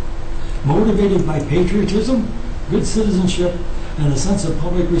 Motivated by patriotism, good citizenship, and a sense of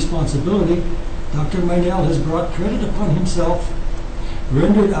public responsibility, Dr. Meinel has brought credit upon himself,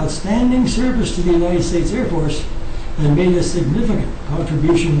 rendered outstanding service to the United States Air Force, and made a significant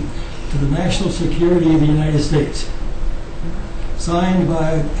contribution to the national security of the United States. Signed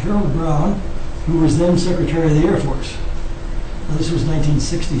by Harold Brown, who was then Secretary of the Air Force. Now, this was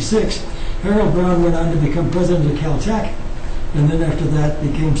 1966. Harold Brown went on to become president of Caltech, and then after that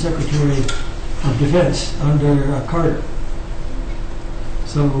became Secretary of Defense under Carter.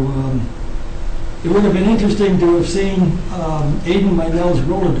 So it would have been interesting to have seen Aden Meinel's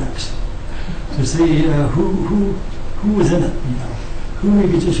Rolodex to see who was in it, you know, who he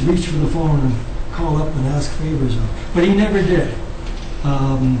could just reach for the phone and call up and ask favors of. But he never did.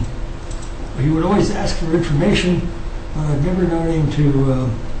 He would always ask for information, but I've never known him to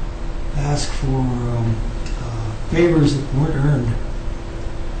ask for favors that weren't earned.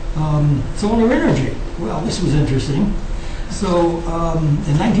 Solar energy. Well, this was interesting. So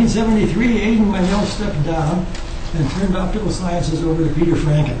in 1973, Aden Meinel stepped down and turned optical sciences over to Peter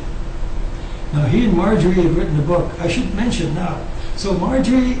Franken. Now, he and Marjorie had written a book. I should mention now. So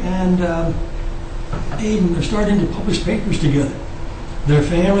Marjorie and Aden are starting to publish papers together. Their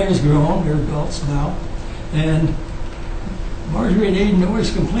family has grown. They're adults now. And Marjorie and Aden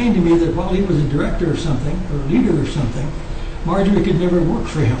always complained to me that while he was a director of something, or a leader of something, Marjorie could never work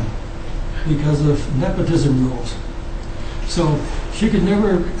for him because of nepotism rules. So she could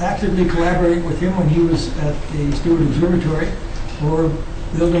never actively collaborate with him when he was at the Steward Observatory or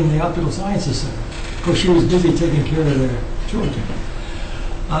building the Optical Sciences Center. Of course, she was busy taking care of their children.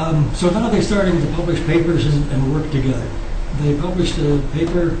 So now they're starting to publish papers and work together. They published a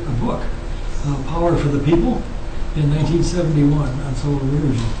book, Power for the People, in 1971 on solar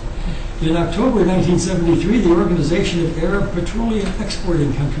energy. In October 1973, the Organization of Arab Petroleum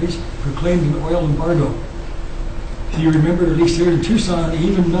Exporting Countries proclaimed an oil embargo. If you remember, at least here in Tucson,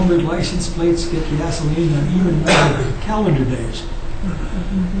 even-numbered license plates get gasoline on even-numbered calendar days.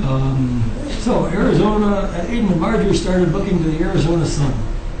 So Arizona, Aden and Marjorie started looking to the Arizona sun.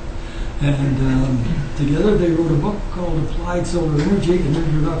 And together they wrote a book called Applied Solar Energy, an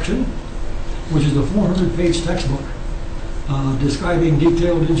Introduction, which is a 400-page textbook describing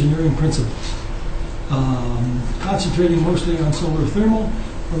detailed engineering principles, concentrating mostly on solar thermal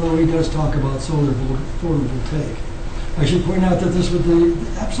although he does talk about solar photovoltaic. I should point out that this was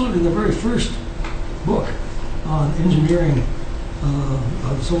absolutely the very first book on engineering,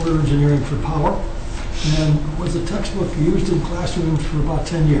 solar engineering for power, and was a textbook used in classrooms for about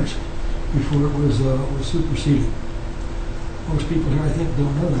 10 years before it was superseded. Most people here, I think,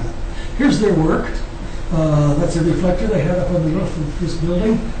 don't know that. Here's their work. That's a reflector they had up on the roof of this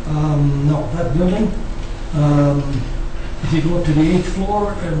building. No, that building. If you go up to the 8th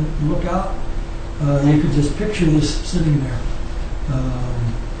floor and look out, you could just picture this sitting there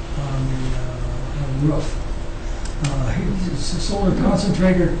on the roof. It's a solar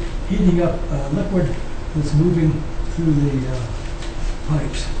concentrator heating up liquid that's moving through the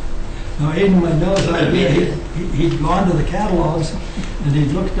pipes. Now, Aden Meinel's idea, he'd gone to the catalogs and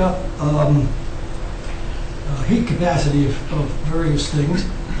he'd looked up heat capacity of various things,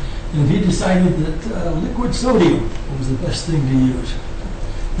 and he decided that liquid sodium was the best thing to use.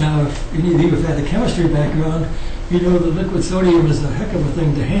 Now, if any of you have had a chemistry background, you know that liquid sodium is a heck of a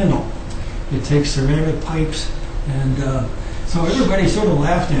thing to handle. It takes ceramic pipes, and so everybody sort of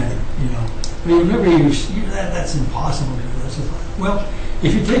laughed at him, you know. But you never use that's impossible to do. Well,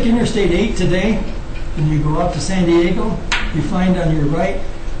 if you take Interstate 8 today and you go out to San Diego, you find on your right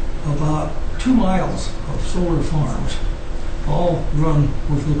about 2 miles of solar farms, all run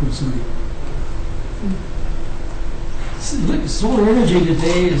with liquid sodium. Solar energy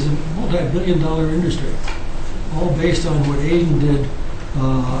today is a multi-billion-dollar industry, all based on what Aden did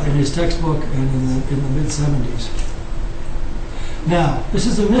in his textbook and in the mid-70s. Now, this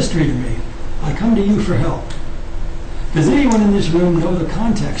is a mystery to me. I come to you for help. Does anyone in this room know the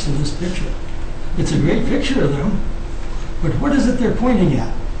context of this picture? It's a great picture of them, but what is it they're pointing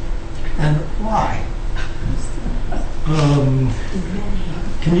at? And why?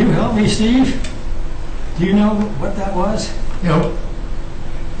 Can you help me, Steve? Do you know what that was? Nope.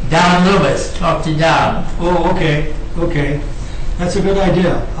 Don Lewis, talk to Don. Oh, okay, okay. That's a good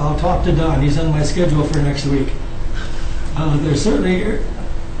idea. I'll talk to Don. He's on my schedule for next week. They're certainly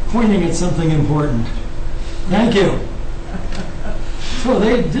pointing at something important. Thank you. So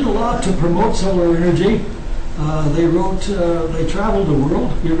they did a lot to promote solar energy. They traveled the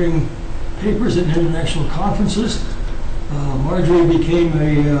world giving papers at international conferences. Marjorie became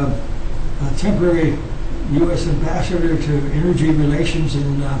a temporary U.S. ambassador to energy relations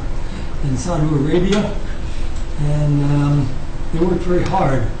in Saudi Arabia, and they worked very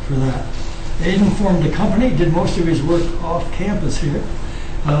hard for that. Aden formed a company, did most of his work off campus here.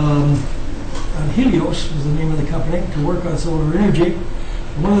 Helios was the name of the company, to work on solar energy.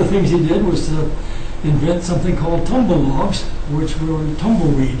 One of the things he did was to invent something called tumble logs, which were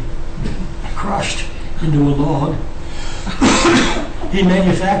tumbleweed crushed into a log. He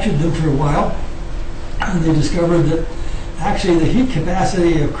manufactured them for a while, and they discovered that actually the heat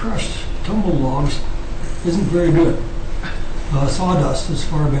capacity of crushed tumble logs isn't very good. Sawdust is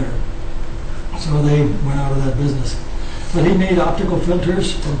far better. So they went out of that business. But he made optical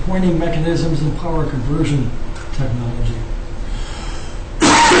filters for pointing mechanisms and power conversion technology.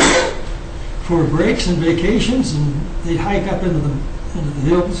 For breaks and vacations, and they'd hike up into the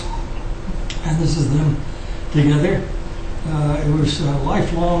hills, and this is them together. It was a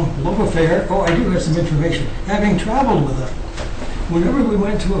lifelong love affair. Oh, I do have some information. Having traveled with them, whenever we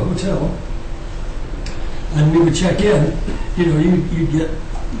went to a hotel and we would check in, you'd get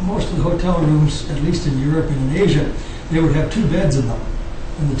most of the hotel rooms, at least in Europe and in Asia, they would have 2 beds in them,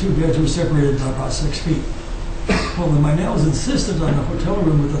 and the 2 beds were separated by about 6 feet. Well, the Meinels insisted on a hotel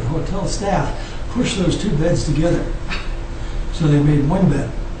room with the hotel staff push those 2 beds together, so they made 1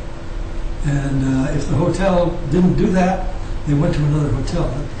 bed. And if the hotel didn't do that, they went to another hotel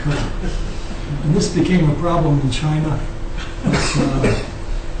that couldn't. And this became a problem in China.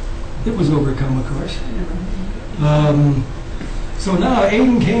 It was overcome, of course. So now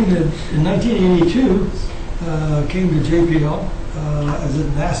Aden came to, in 1982, came to JPL as a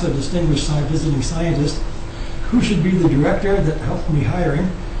NASA Distinguished Visiting Scientist. Who should be the director that helped me hire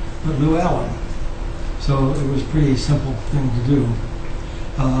him but Lou Allen? So it was a pretty simple thing to do.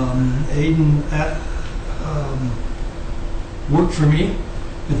 Aden worked for me.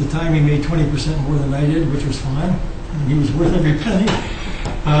 At the time, he made 20% more than I did, which was fine. And he was worth every penny.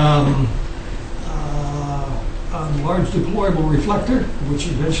 A large deployable reflector, which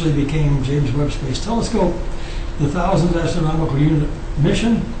eventually became James Webb Space Telescope, the 1000th astronomical unit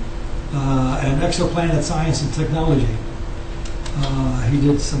mission, and exoplanet science and technology. He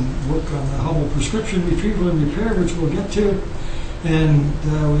did some work on the Hubble prescription retrieval and repair, which we'll get to, and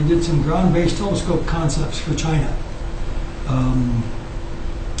we did some ground-based telescope concepts for China.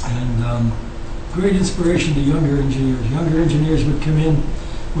 Great inspiration to younger engineers. Younger engineers would come in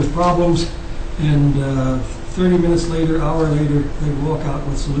with problems, and 30 minutes later, hour later, they'd walk out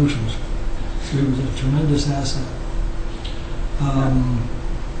with solutions. So he was a tremendous asset.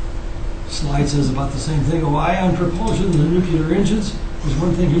 Slide says about the same thing. Oh, ion propulsion and nuclear engines was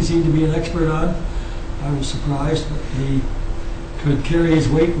one thing he seemed to be an expert on. I was surprised, but he could carry his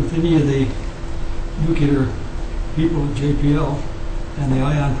weight with any of the nuclear people at JPL and the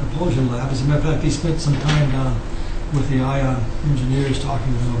ion propulsion lab. As a matter of fact, he spent some time down with the ion engineers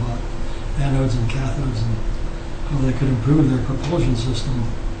talking to them about anodes and cathodes and how they could improve their propulsion system.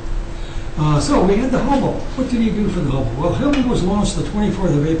 So we had the Hubble. What did he do for the Hubble? Well, Hubble was launched the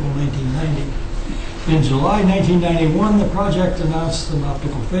 24th of April, 1990. In July 1991, the project announced an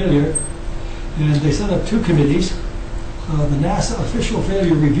optical failure, and they set up two committees. The NASA Official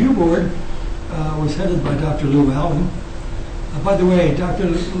Failure Review Board was headed by Dr. Lou Allen. By the way, Dr.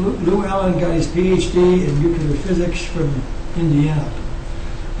 Lou Allen got his PhD in nuclear physics from Indiana.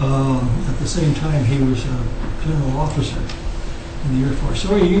 At the same time, he was a general officer in the Air Force.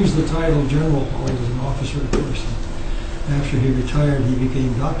 So he used the title general while he was an officer, of course. After he retired, he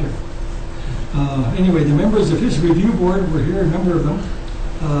became doctor. Anyway, the members of his review board were here, a number of them.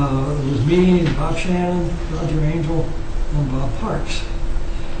 It was me and Bob Shannon, Roger Angel, and Bob Parks.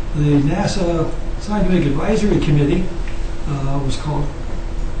 The NASA Scientific Advisory Committee was called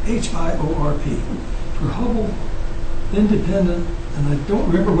HIORP, for Hubble Independent, and I don't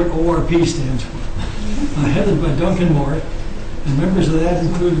remember what ORP stands for, headed by Duncan Moore, and members of that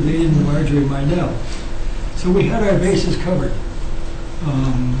included Aden and Marjorie Meinel. So we had our bases covered.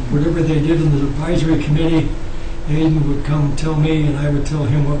 Whatever they did in the advisory committee, Aden would come tell me, and I would tell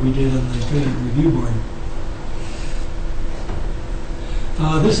him what we did on the failure review board.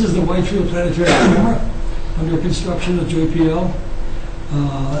 This is the Wide Field Planetary Camera under construction at JPL.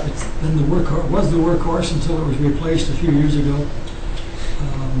 It's been was the workhorse until it was replaced a few years ago.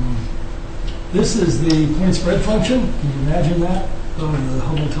 This is the point spread function. Can you imagine that? Of the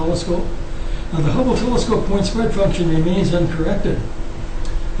Hubble telescope. Now the Hubble telescope point spread function remains uncorrected.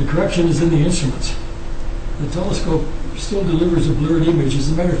 The correction is in the instruments. The telescope still delivers a blurred image. As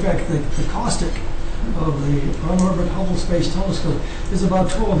a matter of fact, the caustic of the on-orbit Hubble Space Telescope is about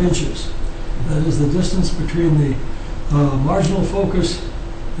 12 inches. That is, the distance between the marginal focus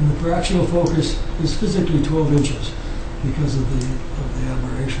and the fractional focus is physically 12 inches because of the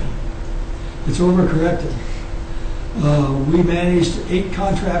aberration. It's overcorrected. We managed 8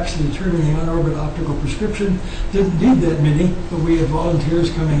 contracts to determine the on-orbit optical prescription. Didn't need that many, but we had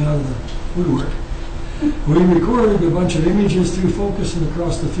volunteers coming out of the woodwork. We recorded a bunch of images through focus and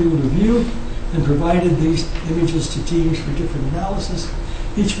across the field of view and provided these images to teams for different analysis.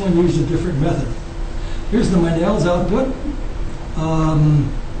 Each one used a different method. Here's the Meinel's output.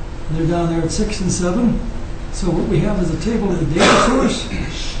 They're down there at 6 and 7. So what we have is a table of the data source.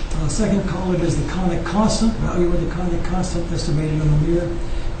 Second column is the conic constant, value of the conic constant estimated on the mirror,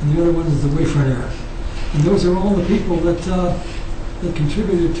 and the other one is the wavefront error. And those are all the people that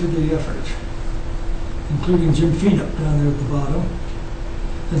contributed to the effort, including Jim Feenup down there at the bottom,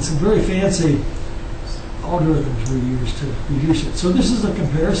 and some very fancy algorithms were used to reduce it. So this is a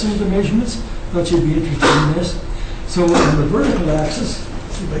comparison of the measurements. Thought you'd be interested in this. So on the vertical axis,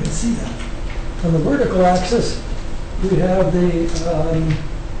 let's see if I can see that. On the vertical axis, we have the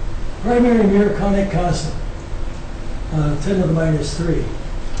primary mirror conic constant, 10 to the minus 3.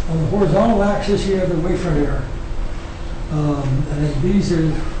 On the horizontal axis, you have the wavefront error. And these are,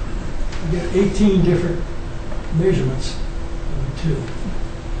 you get 18 different measurements of the two.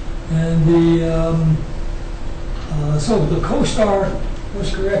 And so the co-star was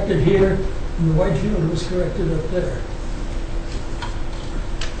corrected here, and the wide field was corrected up there.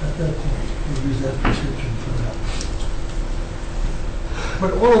 At that point, we use that prescription for that.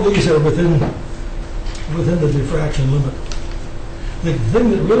 But all of these are within the diffraction limit. The thing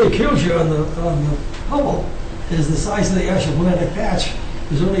that really kills you on the Hubble is the size of the exoplanetary patch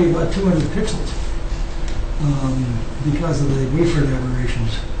is only about 200 pixels because of the wavefront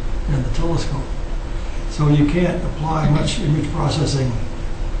aberrations in the telescope. So you can't apply much image processing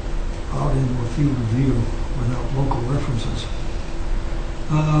out into a field of view without local references.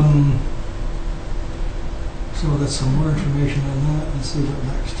 So that's some more information on that. Let's see what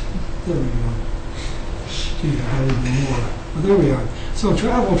next. There we go. Gee, I got even more. But there we are. So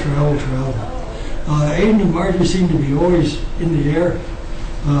travel. Aden and Marjorie seem to be always in the air.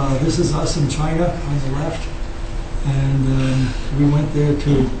 This is us in China on the left. And we went there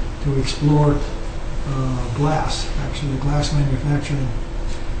to explore glass, actually a glass manufacturing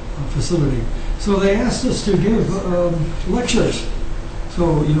facility. So they asked us to give lectures.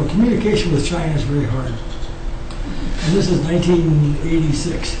 So, communication with China is very hard. And this is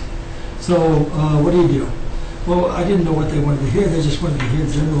 1986. So what do? Well, I didn't know what they wanted to hear. They just wanted to hear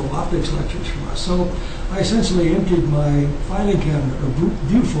general optics lectures from us. So I essentially emptied my filing cabinet of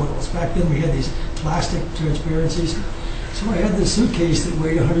viewfoils. Back then we had these plastic transparencies. So I had this suitcase that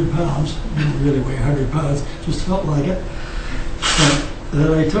weighed 100 pounds. It didn't really weigh 100 pounds, just felt like it.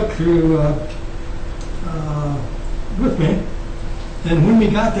 That I took through with me. And when we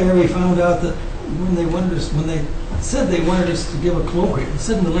got there, we found out that when they said they wanted us to give a colloquium, it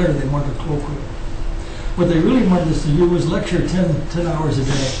said in the letter they wanted a colloquium. What they really wanted us to do was lecture 10 hours a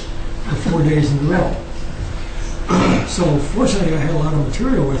day for 4 days in a row. So fortunately, I had a lot of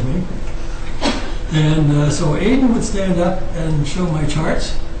material with me. And so Aden would stand up and show my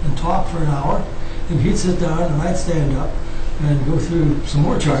charts and talk for an hour. And he'd sit down and I'd stand up and go through some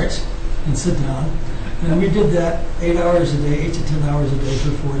more charts and sit down. And we did that 8 hours a day, 8 to 10 hours a day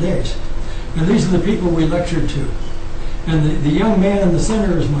for 4 days. And these are the people we lectured to. And the young man in the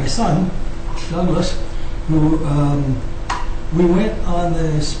center is my son, Douglas, who we went on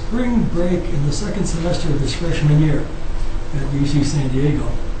the spring break in the second semester of his freshman year at UC San Diego.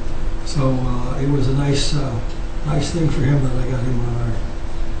 So it was a nice thing for him that I got him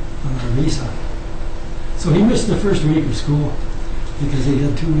on our visa. So he missed the first week of school because he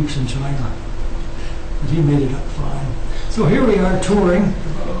had 2 weeks in China. But he made it up fine. So here we are touring.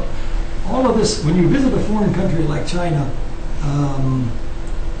 All of this, when you visit a foreign country like China,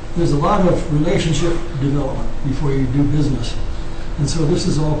 there's a lot of relationship development before you do business. And so this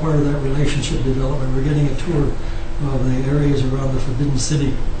is all part of that relationship development. We're getting a tour of the areas around the Forbidden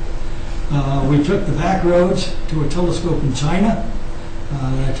City. We took the back roads to a telescope in China.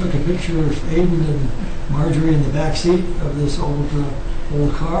 I took a picture of Aden and Marjorie in the back seat of this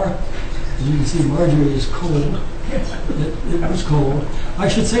old car. As you can see, Marjorie is cold. It was cold. I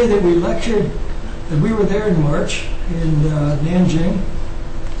should say that we lectured, and we were there in March in Nanjing,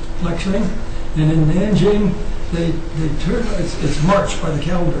 lecturing. And in Nanjing, they turn, it's March by the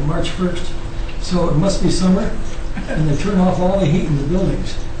calendar, March 1st. So it must be summer, and they turn off all the heat in the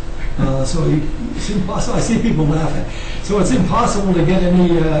buildings. So it's impossible. I see people laughing. So it's impossible to get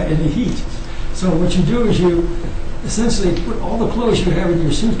any heat. So what you do is you essentially put all the clothes you have in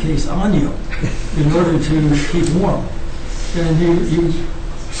your suitcase on you in order to keep warm. And you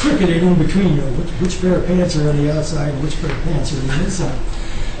cricket it in between you, which pair of pants are on the outside, which pair of pants are on the inside.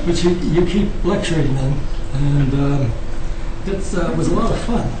 But you keep lecturing them, and it was a lot of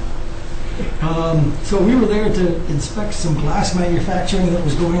fun. So we were there to inspect some glass manufacturing that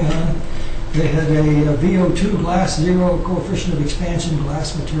was going on. They had a VO2 glass, zero coefficient of expansion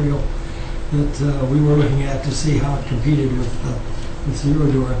glass material that we were looking at to see how it competed with zero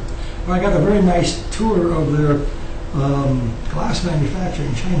door. I got a very nice tour of their glass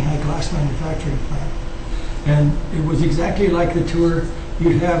manufacturing, Shanghai glass manufacturing plant. And it was exactly like the tour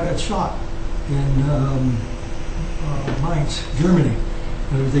you'd have at Schott in Mainz, Germany.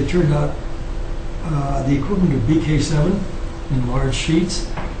 They turned out the equivalent of BK7 in large sheets.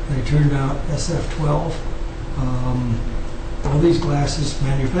 They turned out SF12. All these glasses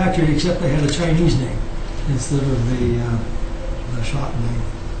manufactured, except they had a Chinese name instead of the Schott name.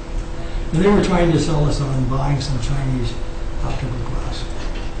 And they were trying to sell us on buying some Chinese optical glass.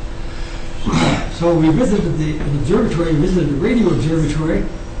 So we visited the observatory, visited the radio observatory,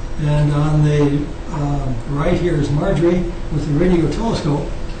 and on the right here is Marjorie with the radio telescope.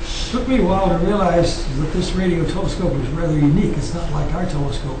 It took me a while to realize that this radio telescope was rather unique. It's not like our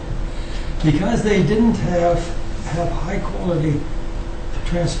telescope. Because they didn't have high quality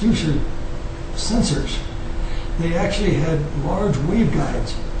transducer sensors, they actually had large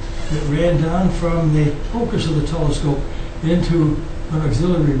waveguides that ran down from the focus of the telescope into an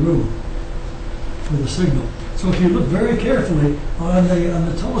auxiliary room for the signal. So if you look very carefully on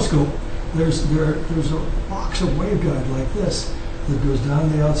the telescope, there's a box of waveguide like this that goes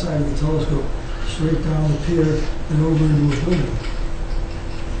down the outside of the telescope, straight down the pier and over into a building.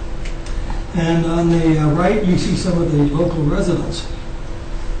 And on the right, you see some of the local residents.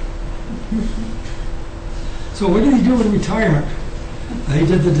 So what did he do in retirement? He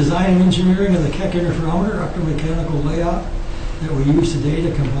did the design and engineering of the Keck interferometer, optomechanical layout that we use today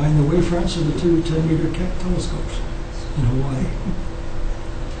to combine the wavefronts of the two 10-meter Keck telescopes in Hawaii.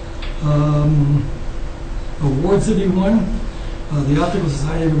 Awards that he won, the Optical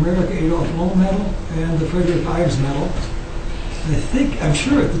Society of America Adolph Lowe Medal and the Frederick Ives Medal. I'm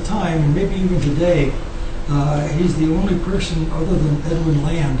sure at the time, and maybe even today, he's the only person other than Edwin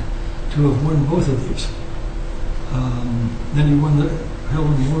Land to have won both of these. Then he won the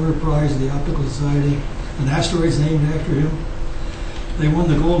Helen Warner Prize of the Optical Society, an asteroid's named after him. They won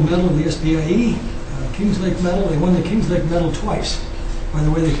the gold medal of the SPIE, Kings Lake Medal. They won the Kings Lake Medal twice. By the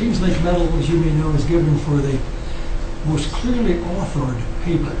way, the Kings Lake Medal, as you may know, is given for the most clearly authored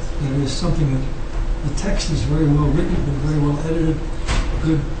paper. That is something that the text is very well written, been very well edited,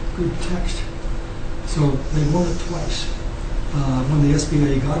 good text. So they won it twice. Won the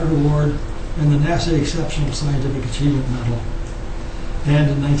SBA Goddard Award and the NASA Exceptional Scientific Achievement Medal. And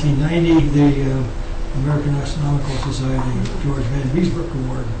in 1990, the American Astronomical Society George Van Biesbroek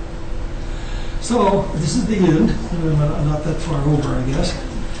Award. So this is the end. I'm not that far over, I guess.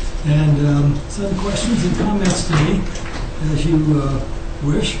 And send questions and comments to me as you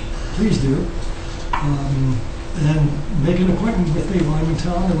wish. Please do. And make an appointment with me while I'm in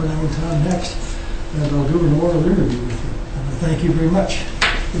town or when I'm in town next, and I'll do an oral interview with you. And I thank you very much.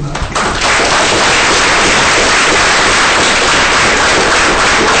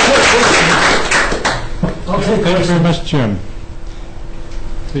 Thank you very much, Jim.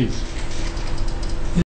 Please.